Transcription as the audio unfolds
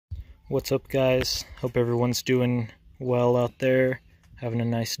What's up, guys? Hope everyone's doing well out there, having a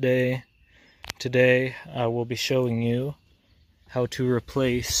nice day. Today I will be showing you how to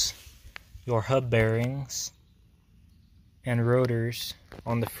replace your hub bearings and rotors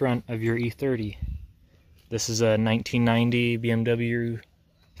on the front of your E30. This is a 1990 BMW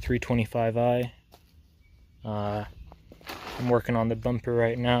 325i. I'm working on the bumper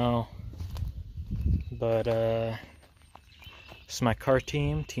right now, but this is my car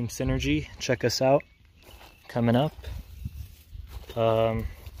team, Team Synergy. Check us out, coming up.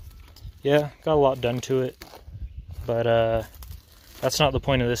 Yeah, got a lot done to it, but that's not the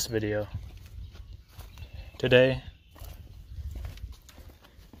point of this video. Today,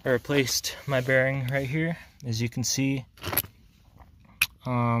 I replaced my bearing right here, as you can see.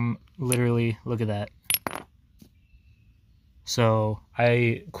 Literally, look at that. So,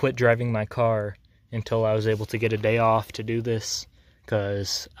 I quit driving my car until I was able to get a day off to do this,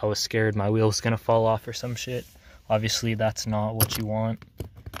 because I was scared my wheel was going to fall off or some shit. Obviously, that's not what you want.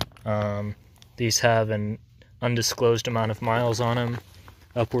 These have an undisclosed amount of miles on them,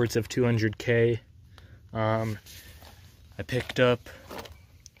 upwards of 200K. I picked up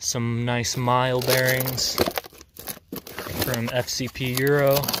some nice mile bearings from FCP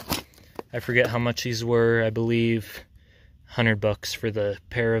Euro. I forget how much these were. I believe $100 for the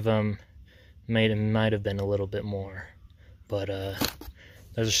pair of them. Might have been a little bit more, but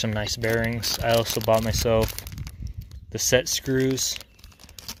those are some nice bearings. I also bought myself the set screws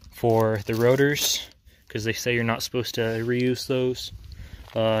for the rotors, because they say you're not supposed to reuse those,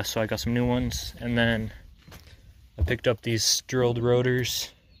 so I got some new ones. And then I picked up these drilled rotors,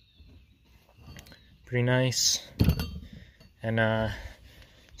 pretty nice. And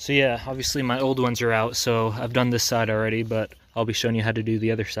so yeah, obviously my old ones are out, so I've done this side already, but I'll be showing you how to do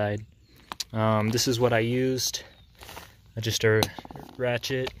the other side. This is what I used. Just a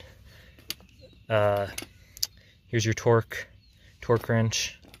ratchet. Here's your torque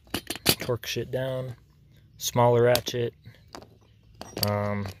wrench. Torque shit down. Smaller ratchet.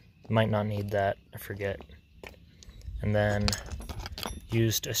 Might not need that, I forget. And then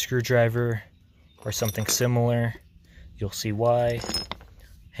used a screwdriver or something similar. You'll see why.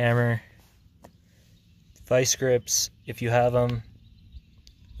 Hammer. Vice grips, if you have them,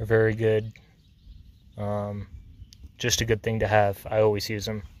 are very good. Just a good thing to have. I always use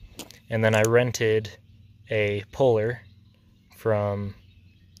them. And then I rented a puller from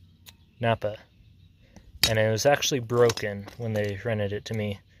Napa, and it was actually broken when they rented it to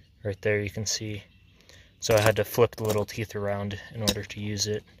me. Right there you can see. So I had to flip the little teeth around in order to use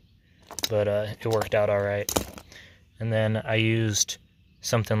it, but it worked out alright. And then I used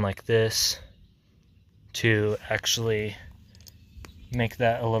something like this to actually make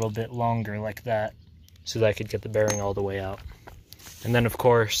that a little bit longer, like that, so that I could get the bearing all the way out. And then of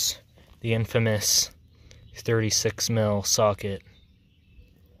course the infamous 36mm socket.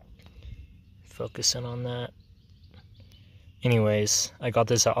 Focus in on that. Anyways, I got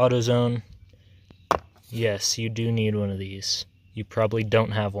this at AutoZone. Yes, you do need one of these. You probably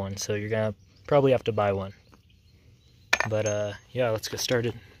don't have one, so you're gonna probably have to buy one. But yeah, let's get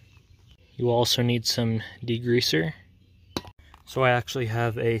started. You also need some degreaser. So I actually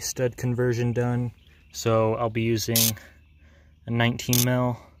have a stud conversion done, so I'll be using a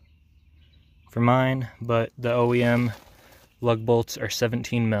 19mm for mine, but the OEM lug bolts are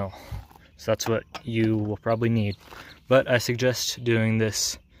 17mm, so that's what you will probably need. But I suggest doing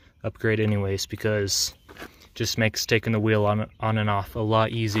this upgrade anyways, because it just makes taking the wheel on and off a lot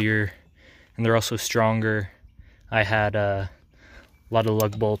easier, and they're also stronger. I had a lot of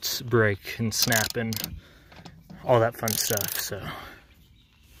lug bolts break and snap and all that fun stuff, so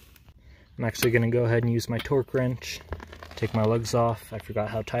I'm actually going to go ahead and use my torque wrench, take my lugs off. I forgot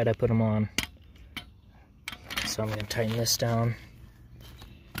how tight I put them on, so I'm going to tighten this down,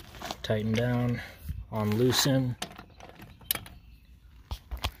 tighten down, on loosen,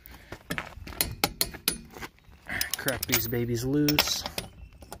 crack these babies loose.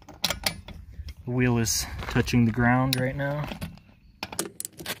 The wheel is touching the ground right now.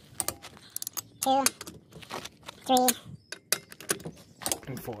 2, 3,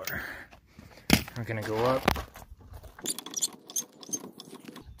 and 4. We're gonna go up.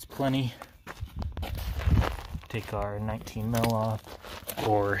 It's plenty. Take our 19mm off,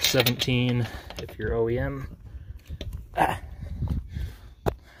 or 17 if you're OEM.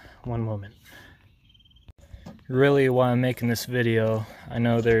 One moment. Really, why I'm making this video, I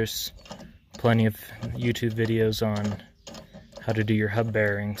know there's plenty of YouTube videos on how to do your hub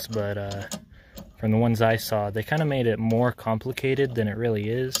bearings, but from the ones I saw, they kind of made it more complicated than it really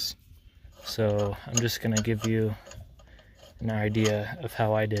is. So I'm just going to give you an idea of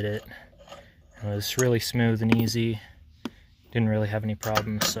how I did it. It was really smooth and easy. Didn't really have any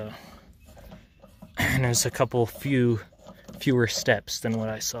problems, so. And there's a fewer steps than what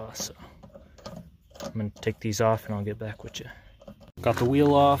I saw, so. I'm gonna take these off and I'll get back with you. Got the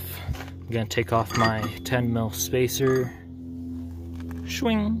wheel off. I'm gonna take off my 10mm spacer.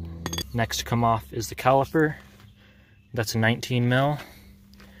 Swing. Next to come off is the caliper. That's a 19mm.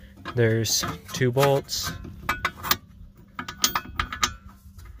 There's 2 bolts.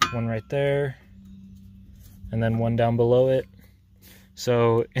 One right there. And then one down below it.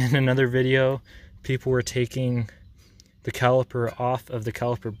 So in another video, people were taking the caliper off of the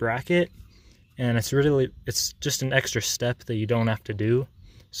caliper bracket, and it's just an extra step that you don't have to do.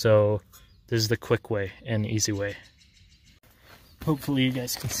 So this is the quick way and easy way. Hopefully you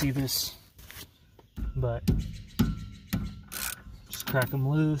guys can see this, but just crack them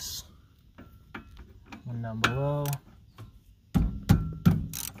loose. One down below.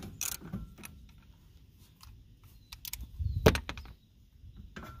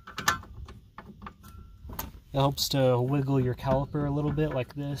 It helps to wiggle your caliper a little bit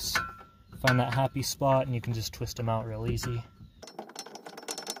like this. Find that happy spot and you can just twist them out real easy.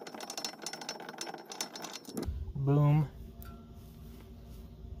 Boom.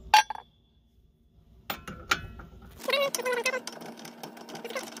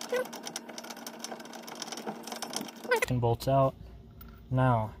 Second bolt's out.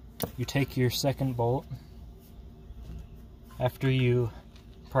 Now, you take your second bolt after you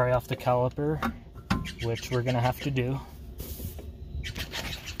pry off the caliper, which we're gonna have to do.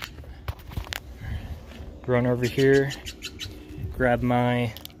 Run over here, grab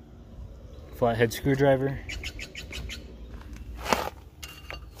my flathead screwdriver.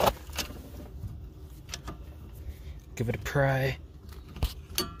 Give it a pry.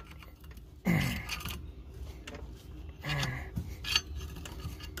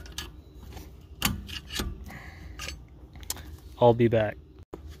 I'll be back.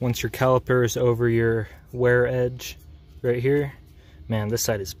 Once your caliper is over your wear edge right here, man, this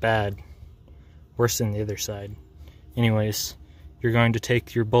side is bad. Worse than the other side. Anyways, you're going to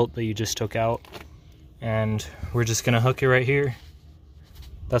take your bolt that you just took out, and we're just gonna hook it right here.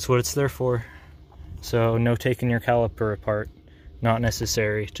 That's what it's there for. So no taking your caliper apart. Not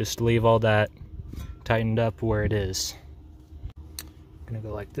necessary. Just leave all that tightened up where it is. I'm gonna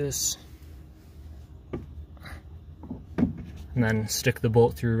go like this. And then stick the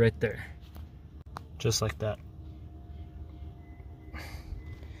bolt through right there. Just like that.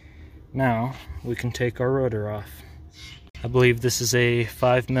 Now, we can take our rotor off. I believe this is a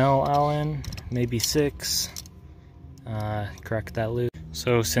 5mm Allen, maybe 6. Crack that loose.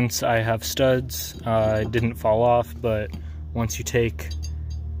 So since I have studs, it didn't fall off, but once you take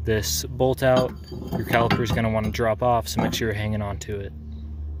this bolt out, your caliper is going to want to drop off, so make sure you're hanging on to it.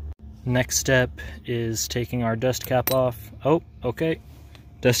 Next step is taking our dust cap off. Oh, okay.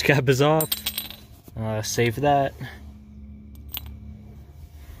 Dust cap is off. Save that.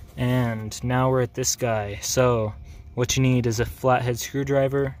 And now we're at this guy. So what you need is a flathead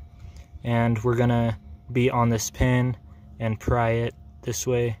screwdriver, and we're gonna be on this pin and pry it this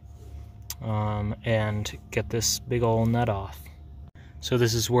way, and get this big ol' nut off. So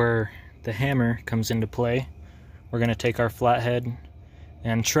this is where the hammer comes into play. We're gonna take our flathead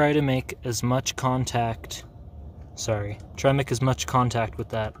and try to make as much contact with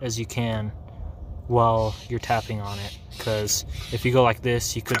that as you can while you're tapping on it, because if you go like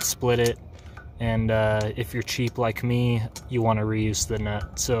this, you could split it, and if you're cheap like me, you want to reuse the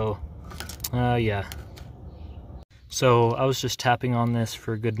nut. So yeah, so I was just tapping on this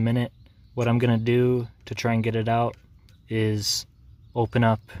for a good minute. What I'm gonna do to try and get it out is open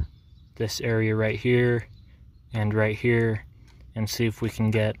up this area right here and right here and see if we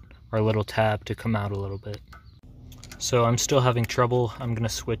can get our little tab to come out a little bit. So I'm still having trouble. I'm gonna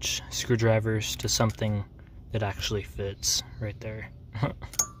switch screwdrivers to something that actually fits right there.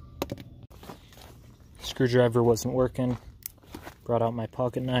 Screwdriver wasn't working. Brought out my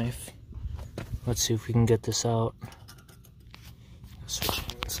pocket knife. Let's see if we can get this out. Switch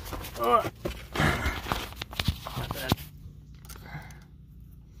hands. Oh. My bad.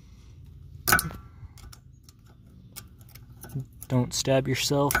 Don't stab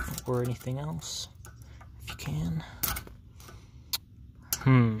yourself or anything else if you can.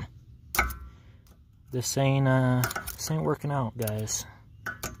 This ain't working out, guys.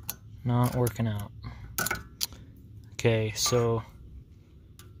 Not working out. Okay, so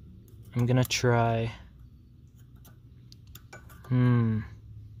I'm gonna try. Oh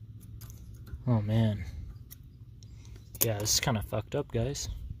man. Yeah, this is kind of fucked up, guys.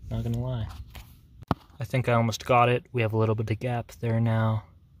 Not gonna lie. I think I almost got it. We have a little bit of gap there now.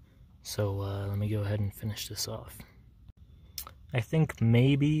 So let me go ahead and finish this off. I think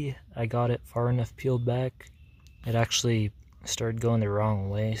maybe I got it far enough peeled back. It actually started going the wrong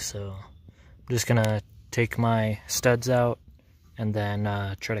way, so I'm just gonna take my studs out and then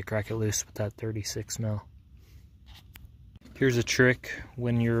try to crack it loose with that 36 mil. Here's a trick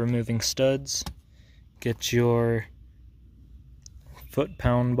when you're removing studs. Get your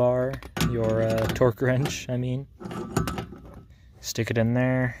foot-pound bar, your torque wrench, I mean. Stick it in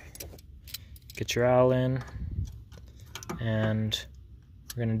there, get your Allen, and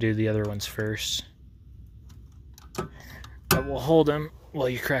we're gonna do the other ones first. But we'll hold them while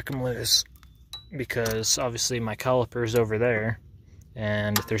you crack them loose, because obviously my caliper is over there,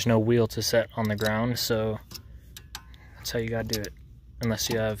 and there's no wheel to set on the ground, so that's how you gotta do it, unless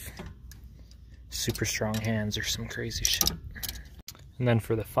you have super strong hands or some crazy shit. And then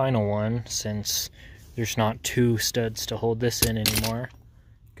for the final one, since there's not two studs to hold this in anymore,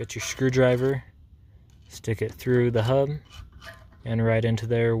 get your screwdriver, stick it through the hub, and right into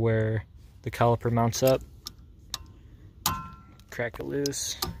there where the caliper mounts up. Crack it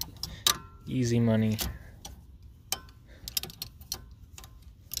loose. Easy money.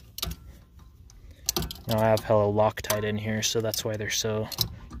 Now I have hella Loctite in here, so that's why they're so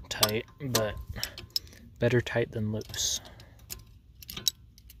tight, but better tight than loose.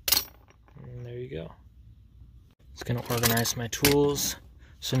 And there you go. It's gonna organize my tools.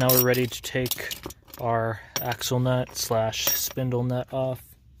 So now we're ready to take our axle nut slash spindle nut off.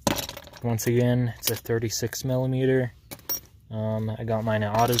 Once again, it's a 36 millimeter. I got mine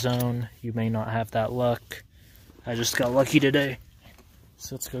at AutoZone. You may not have that luck. I just got lucky today.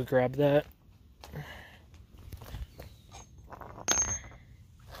 So let's go grab that.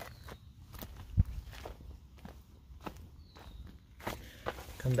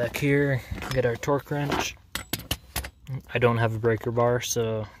 Come back here, get our torque wrench. I don't have a breaker bar,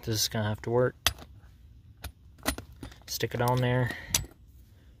 so this is gonna have to work. Stick it on there.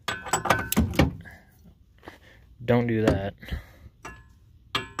 Don't do that.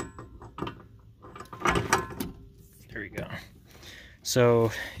 There we go.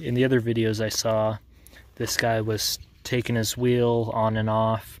 So in the other videos I saw, this guy was taking his wheel on and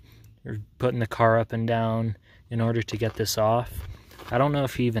off, or putting the car up and down in order to get this off. I don't know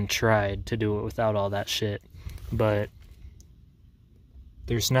if he even tried to do it without all that shit, but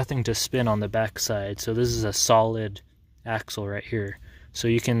there's nothing to spin on the backside, so this is a solid axle right here. So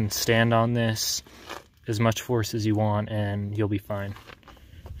you can stand on this as much force as you want and you'll be fine.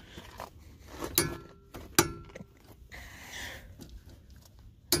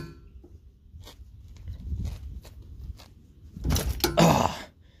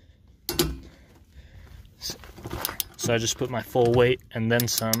 So I just put my full weight and then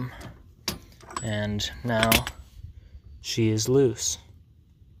some, and now she is loose.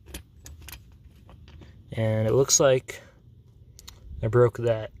 And it looks like I broke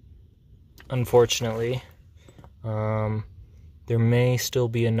that, unfortunately. There may still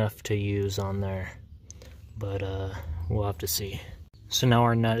be enough to use on there, but we'll have to see. So now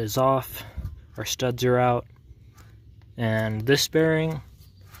our nut is off, our studs are out, and this bearing,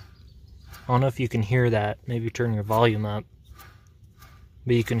 I don't know if you can hear that. Maybe turn your volume up.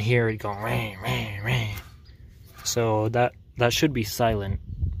 But you can hear it going ring, ring, ring. So that should be silent.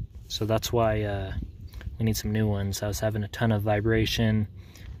 So that's why we need some new ones. I was having a ton of vibration.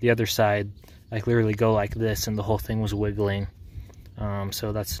 The other side, I literally go like this and the whole thing was wiggling.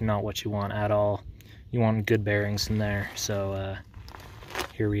 So that's not what you want at all. You want good bearings in there. So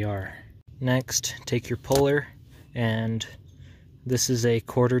here we are. Next, take your puller, and this is a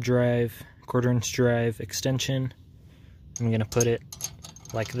quarter-inch drive extension. I'm gonna put it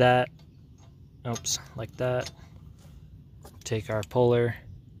like that. Oops, like that. Take our puller,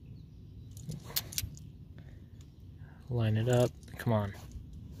 line it up. Come on,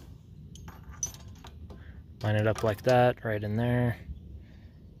 line it up like that, right in there.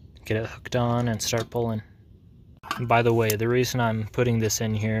 Get it hooked on and start pulling. And by the way, the reason I'm putting this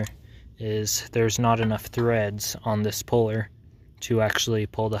in here is there's not enough threads on this puller to actually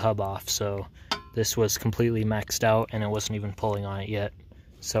pull the hub off, so this was completely maxed out and it wasn't even pulling on it yet.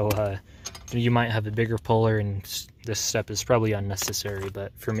 So you might have a bigger puller and this step is probably unnecessary,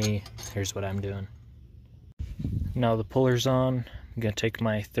 but for me, here's what I'm doing. Now the puller's on, I'm gonna take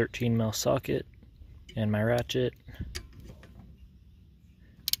my 13 mil socket and my ratchet.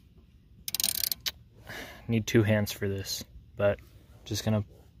 Need two hands for this, but just gonna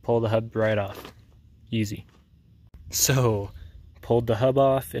pull the hub right off. Easy. So pulled the hub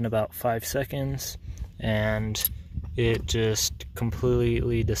off in about 5 seconds and it just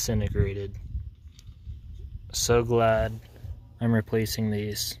completely disintegrated. so glad I'm replacing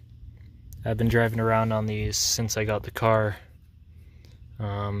these. I've been driving around on these since I got the car.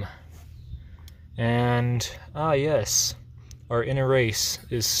 Yes, our inner race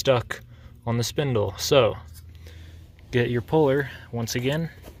is stuck on the spindle. So, get your puller once again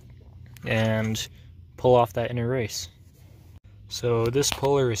and pull off that inner race. So this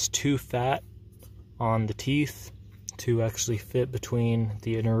puller is too fat on the teeth to actually fit between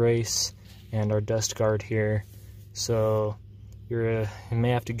the inner race and our dust guard here. So you may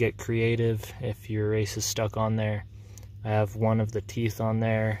have to get creative if your race is stuck on there. I have one of the teeth on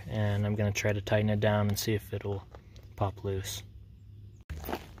there and I'm going to try to tighten it down and see if it'll pop loose.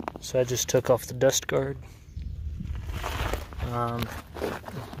 So I just took off the dust guard.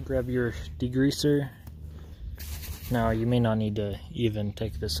 Grab your degreaser. Now you may not need to even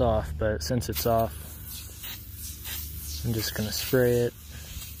take this off, but since it's off, I'm just going to spray it.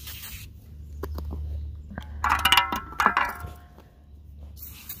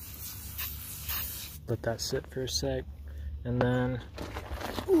 Let that sit for a sec, and then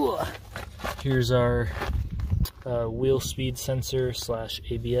here's our wheel speed sensor /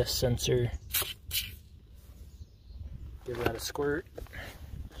 ABS sensor. Give that a squirt.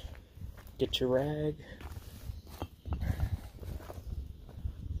 Get your rag.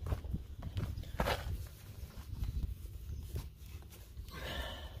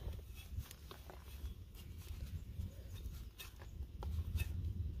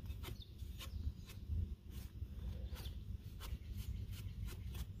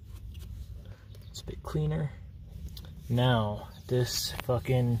 It's a bit cleaner. Now, this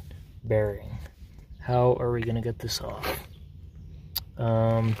fucking bearing. How are we gonna get this off?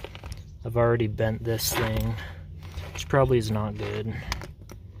 I've already bent this thing, which probably is not good.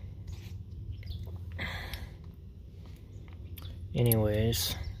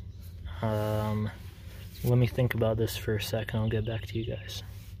 Anyways, let me think about this for a second. I'll get back to you guys.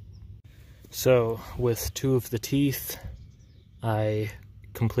 So, with two of the teeth, I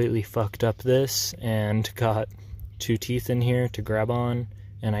completely fucked up this and got two teeth in here to grab on,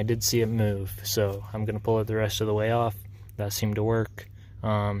 and I did see it move, so I'm gonna pull it the rest of the way off. That seemed to work.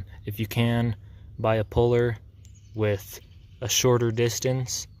 If you can, buy a puller with a shorter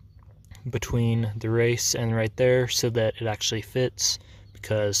distance between the race and right there so that it actually fits,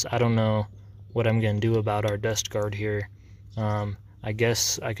 because I don't know what I'm gonna do about our dust guard here. I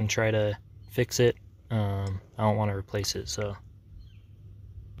guess I can try to fix it. I don't want to replace it. So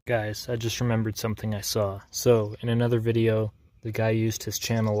guys, I just remembered something I saw. So in another video, the guy used his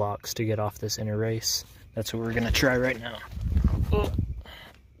channel locks to get off this inner race. That's what we're gonna try right now. Oh.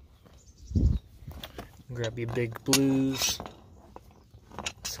 Grab your big blues,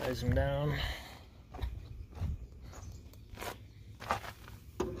 size them down.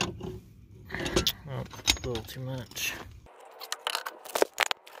 Oh, a little too much.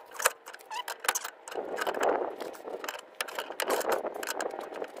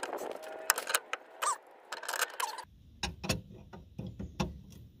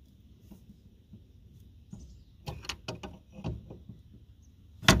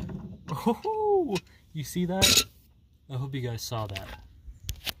 Oh, you see that? I hope you guys saw that.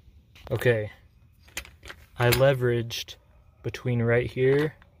 Okay, I leveraged between right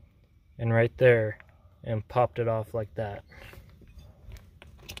here and right there and popped it off like that.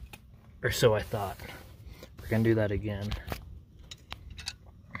 Or so I thought. We're gonna do that again.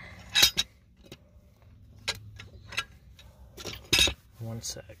 One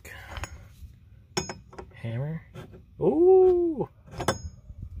sec. Hammer. Ooh!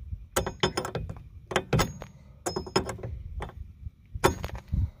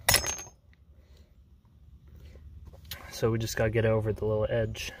 So we just gotta get over the little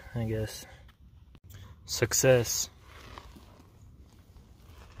edge, I guess. Success.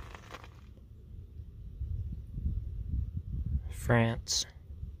 France.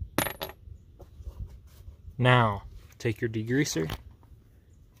 Now, take your degreaser.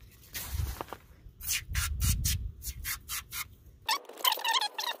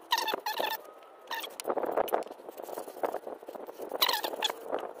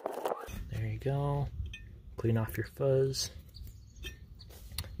 There you go. Clean off your fuzz.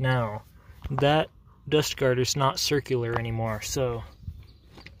 Now, that dust guard is not circular anymore, so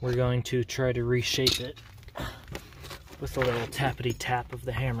we're going to try to reshape it with a little tappity tap of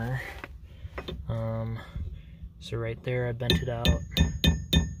the hammer. So right there, I bent it out.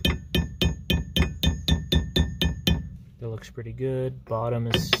 That looks pretty good. Bottom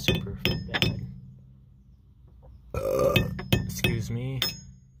is super bad. Excuse me.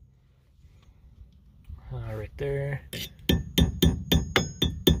 Right there.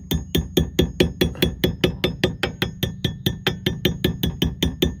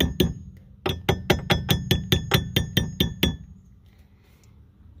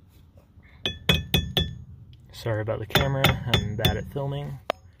 Sorry about the camera, I'm bad at filming.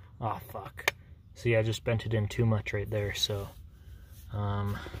 Oh fuck. See, I just bent it in too much right there, so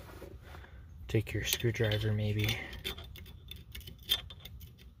take your screwdriver maybe.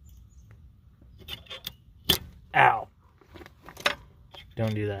 Ow!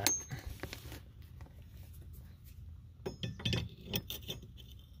 Don't do that.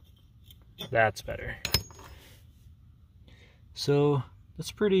 That's better. So,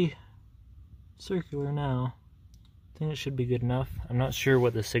 that's pretty circular now. I think it should be good enough. I'm not sure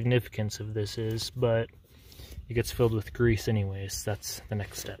what the significance of this is, but it gets filled with grease anyways. That's the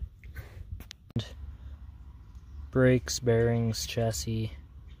next step. Brakes, bearings, chassis,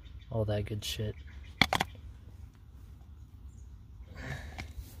 all that good shit.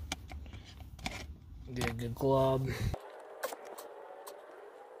 Get a good glob.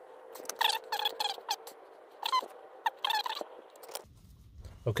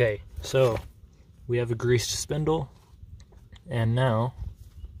 Okay, so we have a greased spindle, and now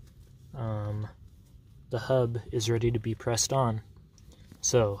the hub is ready to be pressed on.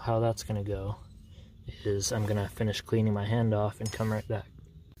 So how that's gonna go is I'm gonna finish cleaning my hand off and come right back.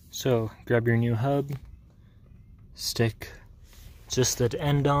 So grab your new hub, stick just the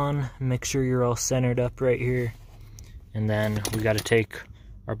end on, make sure you're all centered up right here, and then we got to take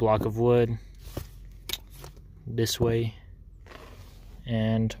our block of wood this way,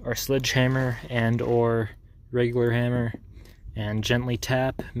 and our sledgehammer and or regular hammer, and gently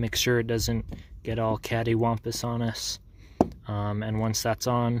tap, make sure it doesn't get all cattywampus on us, and once that's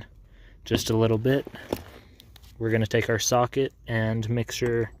on just a little bit, we're going to take our socket and make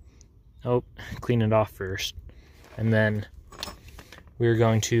sure, clean it off first, and then we're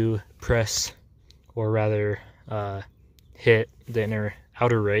going to press, or rather hit the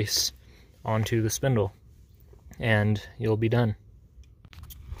outer race onto the spindle, and you'll be done.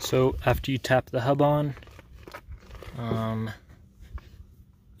 So after you tap the hub on,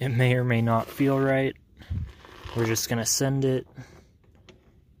 it may or may not feel right. We're just gonna send it,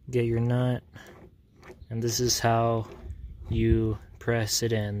 get your nut, and this is how you press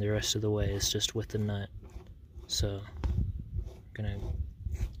it in the rest of the way. It's just with the nut. So I'm gonna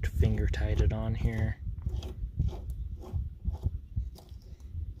finger tight it on here.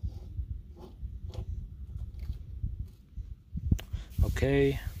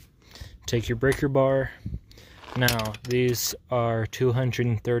 Okay, take your breaker bar. Now these are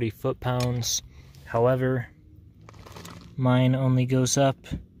 230 foot-pounds. However, mine only goes up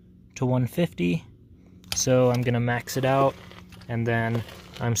to 150, so I'm gonna max it out, and then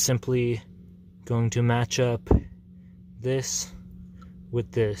I'm simply going to match up this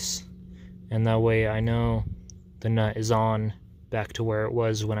with this, and that way I know the nut is on back to where it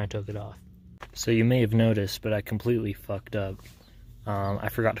was when I took it off. So you may have noticed, but I completely fucked up. I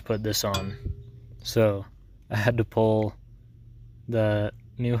forgot to put this on, so I had to pull the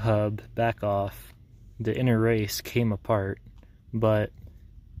new hub back off. The inner race came apart, but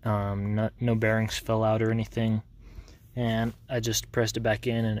no bearings fell out or anything, and I just pressed it back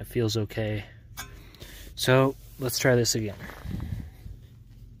in and it feels okay. So let's try this again.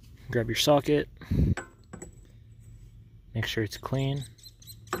 Grab your socket, make sure it's clean.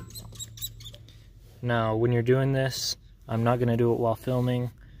 Now when you're doing this, I'm not going to do it while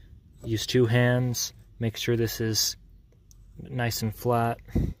filming. Use two hands, make sure this is nice and flat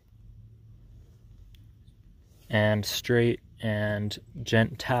and straight, and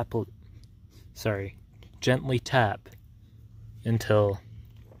gently tap until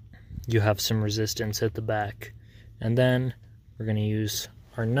you have some resistance at the back, and then we're going to use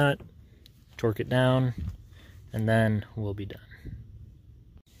our nut, torque it down, and then we'll be done.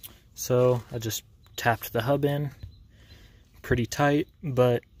 So I just tapped the hub in pretty tight,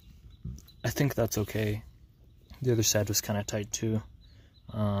 but I think that's okay. The other side was kind of tight too,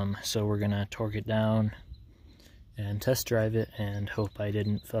 so we're gonna torque it down and test drive it and hope I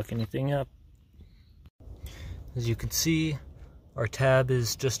didn't fuck anything up. As you can see, our tab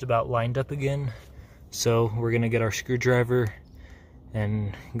is just about lined up again, so we're gonna get our screwdriver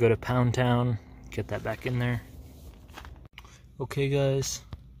and go to Pound Town, get that back in there. Okay guys,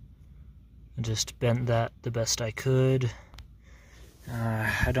 I just bent that the best I could.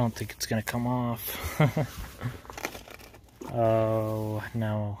 I don't think it's gonna come off. Oh,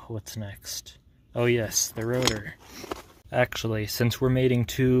 now what's next? Oh yes, the rotor. Actually, since we're mating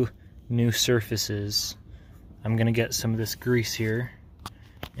two new surfaces, I'm gonna get some of this grease here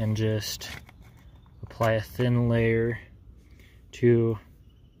and just apply a thin layer to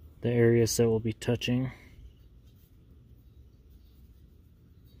the areas that we'll be touching,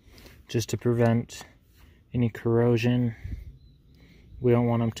 just to prevent any corrosion. We don't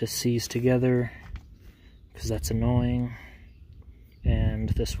want them to seize together, because that's annoying, and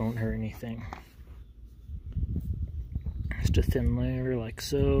this won't hurt anything. Just a thin layer like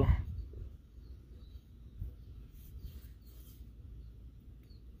so.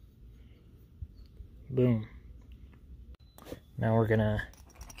 Boom. Now we're gonna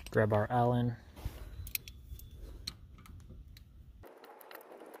grab our Allen.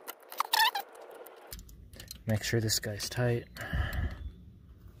 Make sure this guy's tight.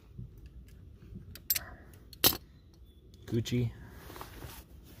 Gucci.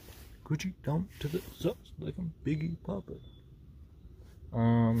 Gucci down to the sauce like I'm Biggie Papa.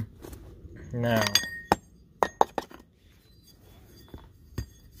 Now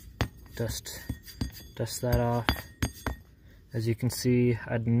dust that off. As you can see,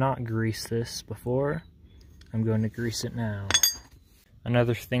 I did not grease this before. I'm going to grease it now.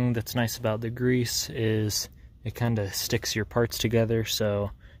 Another thing that's nice about the grease is it kind of sticks your parts together, so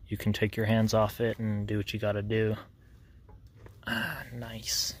you can take your hands off it and do what you gotta do. Ah,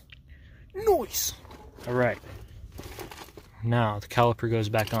 nice. Nice! Alright. Now the caliper goes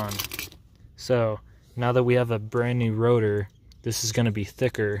back on. So, now that we have a brand new rotor, this is going to be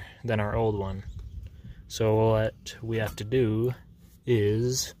thicker than our old one. So what we have to do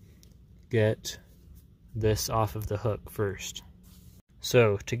is get this off of the hook first.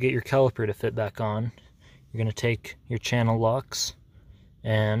 So to get your caliper to fit back on, you're going to take your channel locks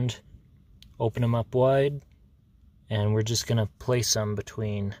and open them up wide, and we're just going to place them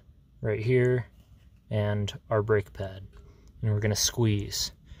between right here and our brake pad, and we're going to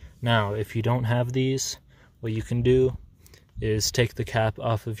squeeze. Now if you don't have these, what you can do is take the cap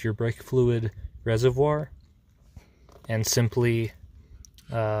off of your brake fluid reservoir, and simply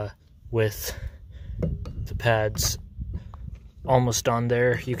with the pads almost on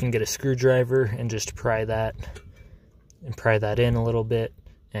there, you can get a screwdriver and just pry that in a little bit,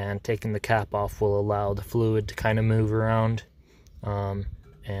 and taking the cap off will allow the fluid to kind of move around,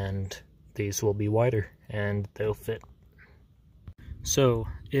 and these will be wider and they'll fit. So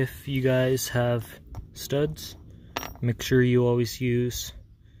if you guys have studs, make sure you always use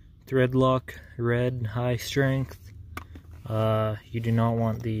thread lock, red, high strength. You do not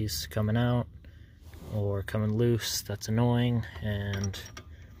want these coming out or coming loose. That's annoying and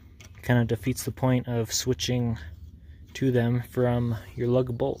kind of defeats the point of switching to them from your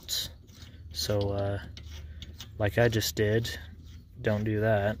lug bolts. So like I just did, don't do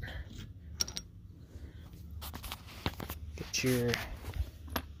that. Get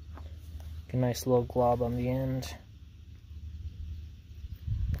a nice little glob on the end.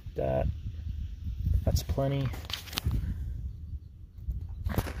 That's plenty.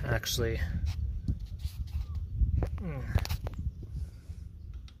 Actually,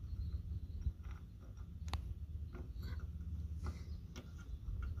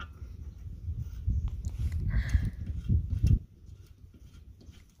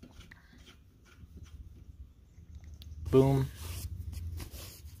 boom,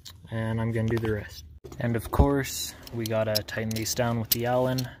 and I'm gonna do the rest. And of course, we gotta tighten these down with the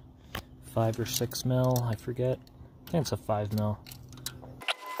Allen, 5 or 6 mil, I forget. I think it's a 5 mil.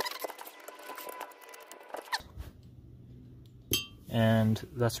 And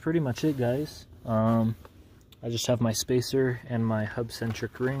that's pretty much it, guys. I just have my spacer and my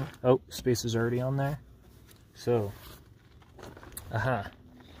hub-centric ring. Oh, spacer's already on there. So, our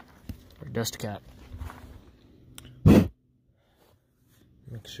dust cap.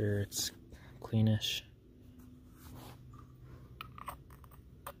 Make sure it's cleanish.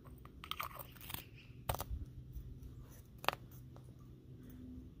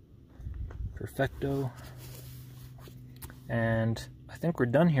 Perfecto. And I think we're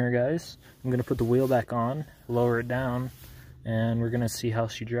done here, guys. I'm going to put the wheel back on, lower it down, and we're going to see how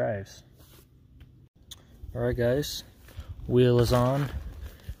she drives. Alright guys, wheel is on.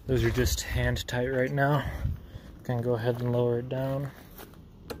 Those are just hand tight right now. Gonna go ahead and lower it down.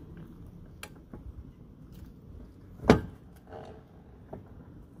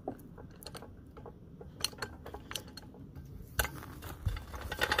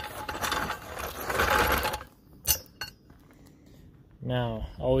 Now,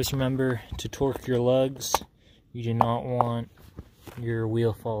 always remember to torque your lugs. You do not want your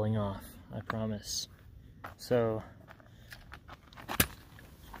wheel falling off, I promise. So,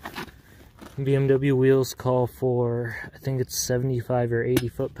 BMW wheels call for, I think it's 75 or 80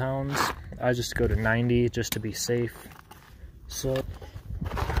 foot-pounds. I just go to 90 just to be safe. So,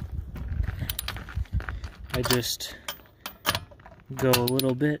 I just go a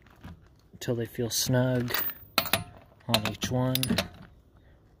little bit until they feel snug on each one.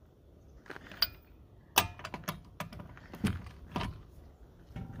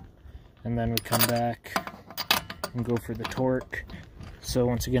 And then we come back and go for the torque. So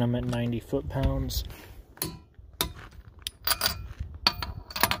once again, I'm at 90 foot-pounds.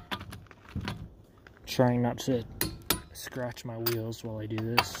 Trying not to scratch my wheels while I do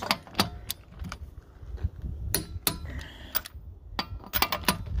this.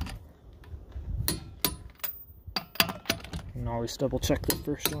 And always double check the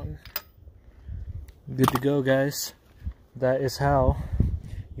first one. Good to go, guys. That is how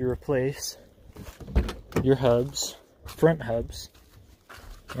you replace your hubs, front hubs,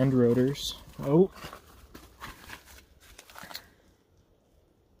 and rotors. Oh.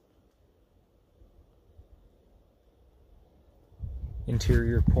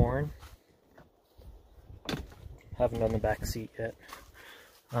 Interior pouring. Haven't done the back seat yet.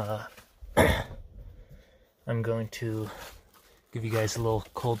 I'm going to give you guys a little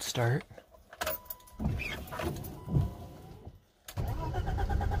cold start.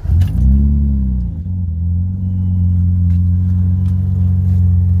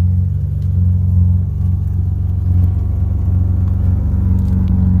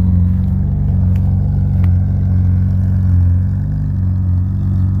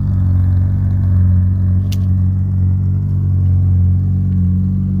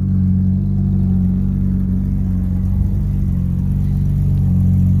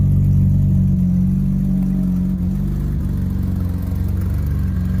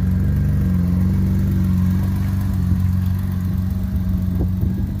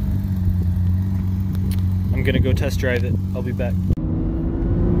 I'm gonna go test drive it. I'll be back.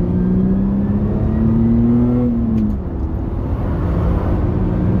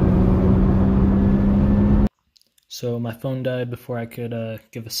 So my phone died before I could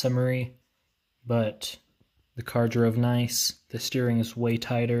give a summary, but the car drove nice. The steering is way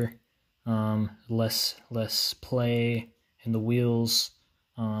tighter, less play in the wheels.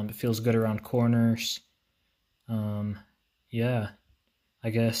 It feels good around corners. Yeah, I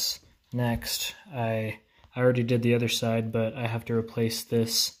guess next I already did the other side, but I have to replace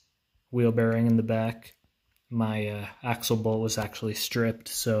this wheel bearing in the back. My axle bolt was actually stripped,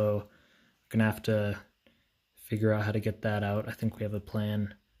 so I'm gonna have to figure out how to get that out. I think we have a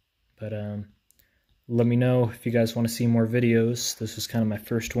plan, but let me know if you guys want to see more videos. This is kind of my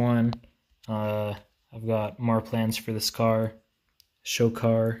first one. I've got more plans for this car, show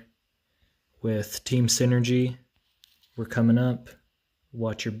car with Team Synergy. We're coming up.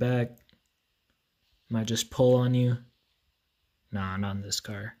 Watch your back. Might just pull on you. Nah, not in this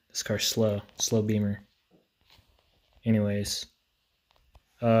car. This car's slow beamer. Anyways,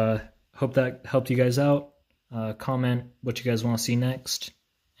 hope that helped you guys out. Comment what you guys want to see next,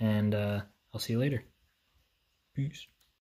 and I'll see you later. Peace.